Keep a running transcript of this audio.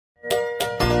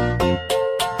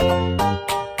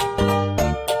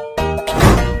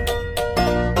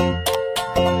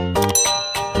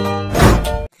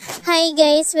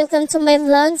guys! Welcome to my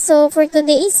vlog. So, for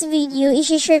today's video,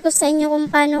 isi-share ko sa inyo kung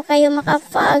paano kayo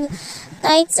makapag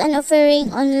tithes and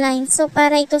offering online. So,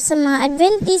 para ito sa mga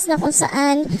Adventist na kung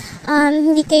saan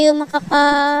hindi kayo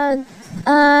makapag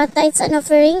tithes and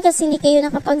offering kasi hindi kayo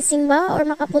nakapagsimba or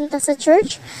makapunta sa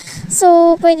church.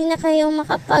 So, pwede na kayong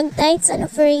makapag tithes and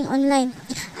offering online.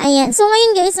 Ayan. So,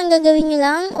 ngayon guys, ang gagawin nyo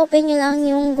lang, open nyo lang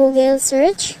yung Google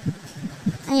search.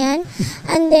 Ayan.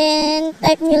 And then,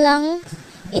 type nyo lang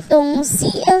itong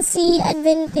CLC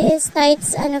Adventist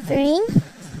Tithes and Offering.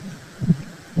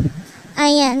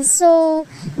 Ayan. So,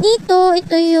 dito,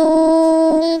 ito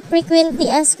yung frequently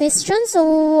asked question. So,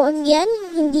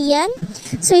 yan, hindi yan.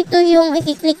 So, ito yung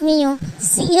i-click niyo.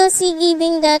 CLC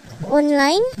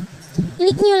Giving.online.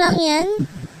 Click nyo lang yan.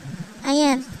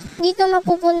 Ayan. Dito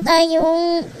mapupunta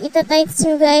yung ita-tithes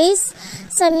nyo guys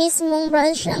sa mismong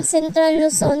branch ng Central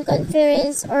Luzon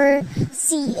Conference or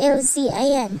CLC.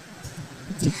 Ayan.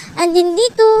 And then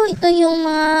dito, ito yung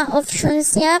mga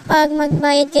options niya pag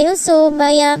magbayad kayo. So,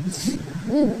 via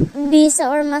Visa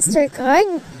or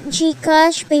Mastercard,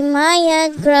 GCash,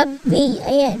 Paymaya, GrabPay.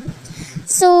 Ayan.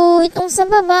 So, itong sa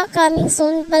baba, coming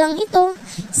soon pa lang ito.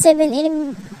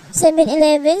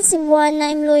 7-Eleven,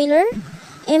 Cebuana,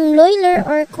 Mloiler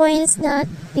or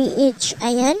coins.ph.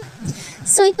 Ayan.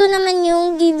 So, ito naman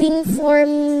yung giving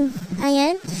form.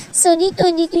 Ayan. So, dito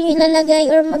nyo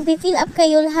ilalagay or mag-fill up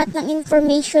kayo lahat ng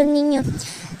information ninyo.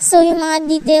 So, yung mga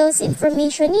details,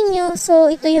 information ninyo.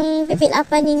 So, ito yung fill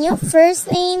upan ninyo.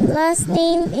 First name, last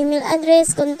name, email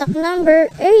address, contact number,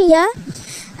 area,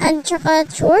 and tsaka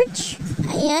church.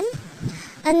 Ayan.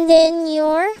 And then,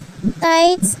 your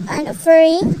tithes and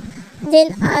offering.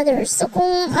 Then, others. So,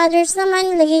 kung others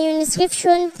naman, lagay yung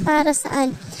description para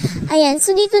saan. Ayan.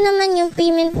 So, dito naman yung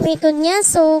payment method niya.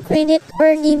 So, credit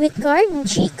or debit card,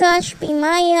 GCash,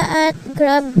 Paymaya, at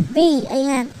GrabPay.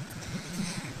 Ayan.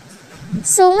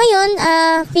 So, ngayon,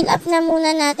 fill up na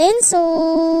muna natin. So,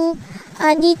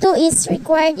 dito is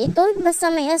required ito.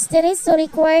 Basta may asterisk. So,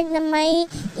 required na may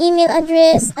email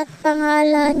address at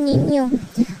pangalan ninyo.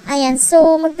 Ayan.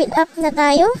 So, mag-fill up na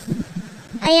tayo.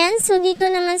 Ayan, so dito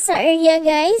naman sa area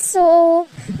guys, so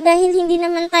dahil hindi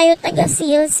naman tayo taga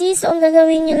CLC, so ang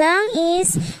gagawin nyo lang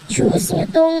is choose nyo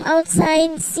tong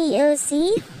outside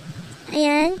CLC.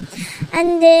 Ayan,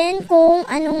 and then kung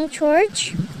anong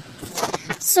church.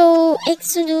 So,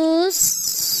 Exodus,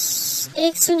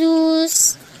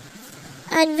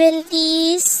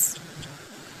 Adventist,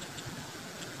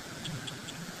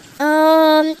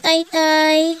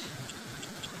 Taytay,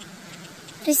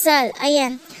 Rizal.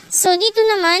 Ayan. So, dito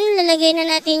naman, lalagay na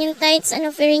natin yung tithes and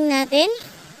offering natin.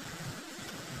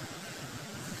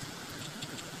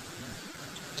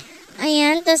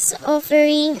 Ayan, tas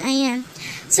offering, ayan.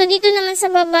 So, dito naman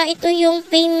sa baba, ito yung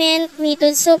payment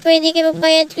method. So, pwede kayo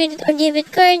magbayad credit or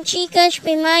debit card, GCash,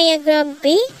 Paymaya,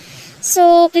 GrabPay.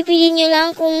 So, pipiliin nyo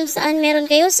lang kung saan meron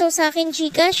kayo. So, sa akin,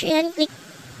 GCash. Ayan, click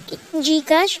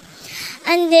GCash.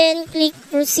 And then, click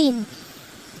proceed.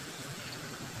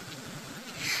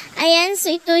 Ayan, so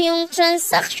ito yung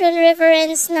transaction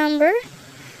reference number.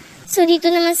 So, dito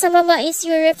naman sa baba is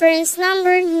your reference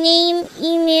number, name,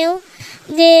 email.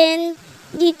 Then,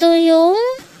 dito yung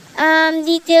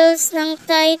details ng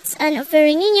tithes and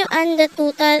offering ninyo and the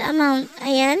total amount.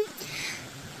 Ayan.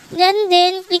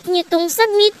 Then, click nyo itong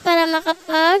submit para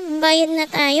makapagbayad na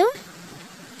tayo.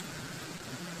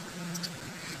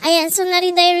 Ayan, so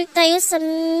na-redirect tayo sa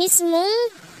mismong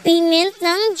payment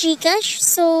ng GCash.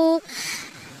 So,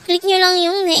 click nyo lang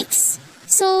yung next.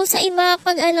 So, sa iba,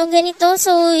 pag ganito,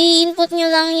 so, i-input nyo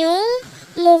lang yung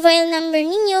mobile number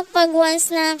ninyo pag once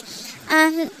na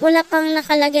wala pang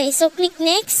nakalagay. So, click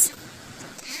next.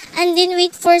 And then,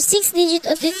 wait for 6-digit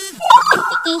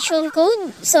authentication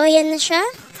code. So, ayan na siya.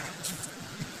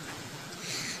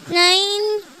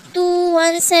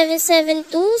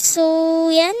 921772. So,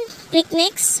 yan. Click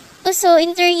next. So,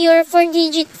 enter your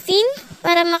 4-digit PIN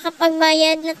para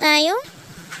makapagbayad na tayo.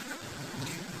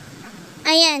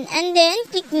 Ayan, and then,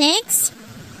 click next.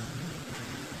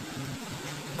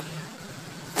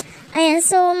 Ayan,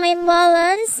 so, my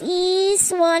balance is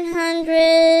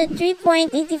 103.84.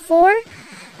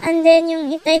 And then, yung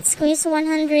i-tithes ko is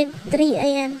 103.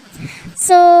 Ayan.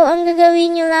 So, ang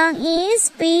gagawin nyo lang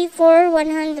is pay for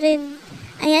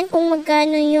 100. Ayan, kung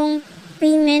magkano yung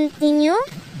payment niyo.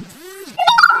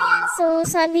 So,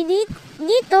 sabi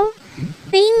dito,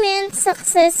 payment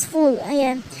successful.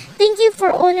 Ayan. Thank you for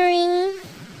honoring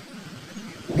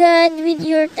God with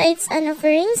your tithes and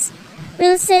offerings.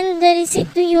 We'll send the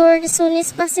receipt to you as soon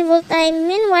as possible time.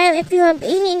 Meanwhile, if you have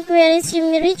any inquiries, you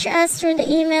may reach us through the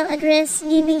email address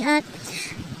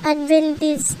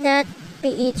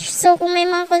giving@adventist.ph. So, kung may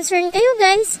mga concern kayo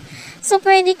guys, So,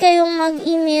 pwede kayong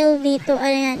mag-email dito,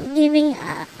 ayan, giving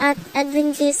at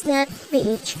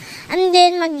adventist.ph. And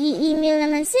then, mag-i-email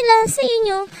naman sila sa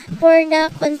inyo for the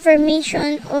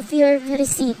confirmation of your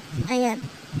receipt. Ayan.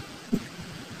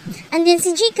 And then,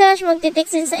 si GCash,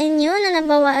 magte-text din sa inyo na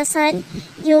nabawasan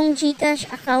yung GCash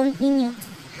account ninyo.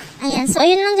 Ayan. So,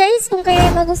 ayun lang guys. Kung kayo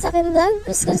ay bago sa aking vlog,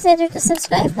 please consider to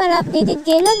subscribe para updated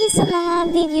kayo lagi sa mga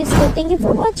videos ko. Thank you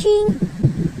for watching.